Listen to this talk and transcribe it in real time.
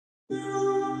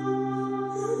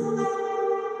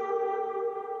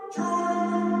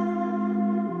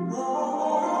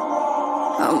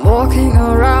walking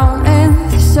around in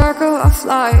the circle of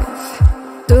life,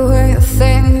 doing the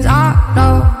things I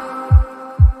know,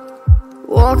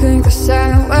 walking the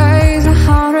same ways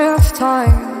 100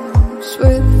 times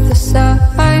with the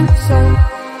same soul.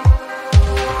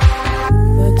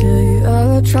 But do you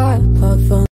ever try to have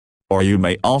fun? Or you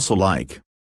may also like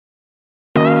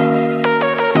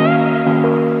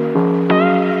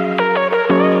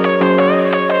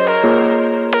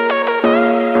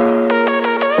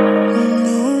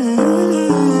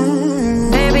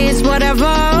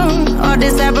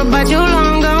This ever but you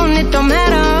long gone, it don't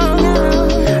matter.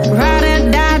 Ride or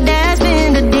die, that's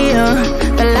been the deal.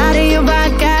 The light of your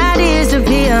body got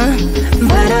disappear.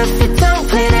 But if you don't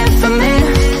play that for me,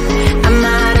 I'm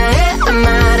out of it, I'm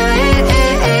out of it.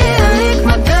 I lick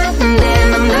my gun and then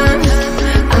I'm done.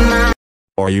 I'm out.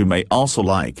 Or you may also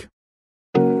like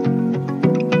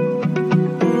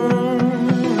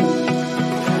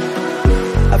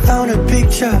I found a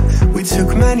picture we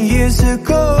took many years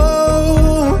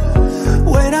ago,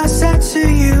 when I said to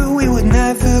you we would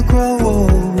never grow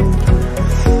old.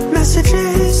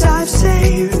 Messages I've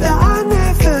saved that I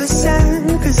never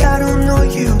sent, cause I don't know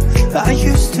you, but I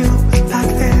used to back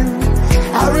then.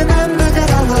 I remember that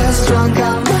I was drunk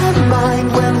out my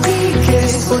mind when we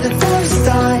kissed for the first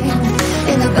time.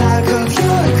 In the back of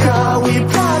your car we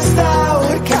passed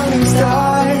out counting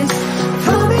stars.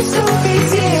 Promised to be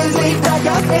tears, we pack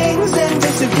our things and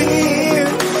disappear.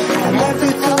 I never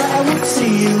thought I would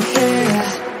see you here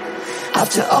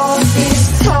after all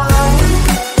this time.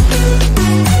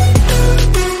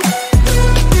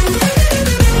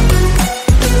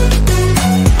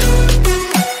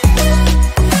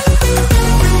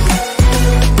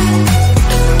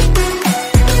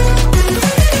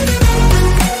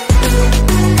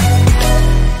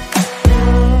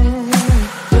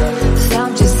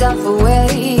 Found yourself a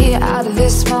way out of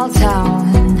this small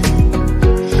town.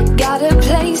 Got a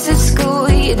place at school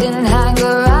you didn't hang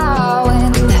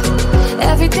around.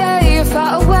 Every day you're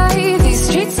far away, these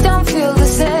streets don't feel the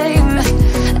same.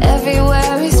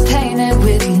 Everywhere is painted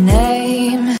with your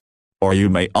name. Or you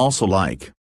may also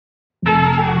like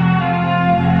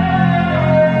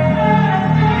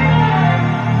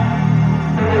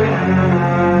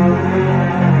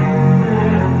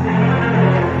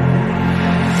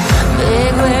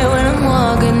Big way when I'm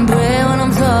walking, pray when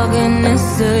I'm talking this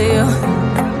to you.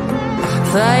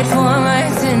 Fight for my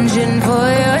attention, for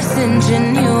your ascension,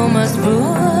 you must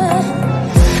prove.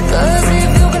 Cause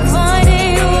if you can find it,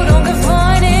 you don't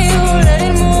confine it, you let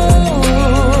it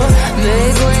move.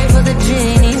 Make way for the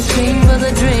genie, scream for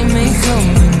the dream, may come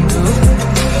true.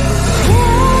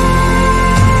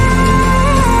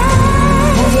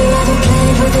 Have you ever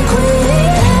played with the queen?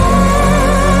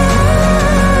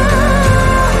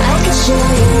 I can show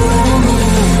you what I mean.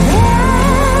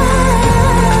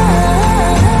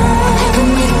 I can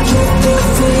make you feel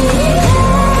free.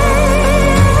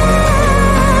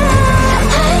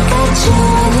 I got you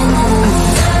in another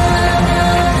league.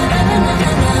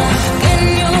 Can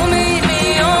you meet me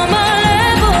on my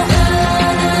level?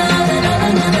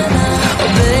 Oh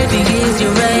baby, is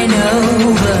your rain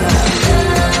over?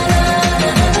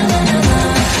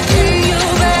 Can you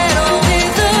battle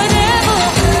with the devil?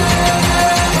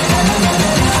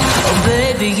 Oh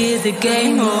baby, is the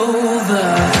game over?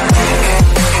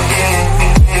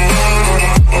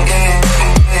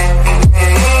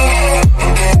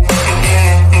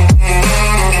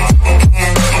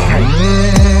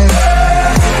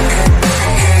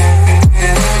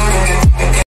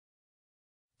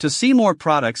 To see more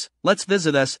products, let's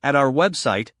visit us at our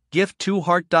website,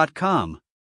 gift2heart.com.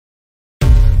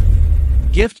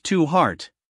 Gift to Heart.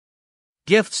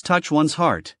 Gifts touch one's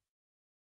heart.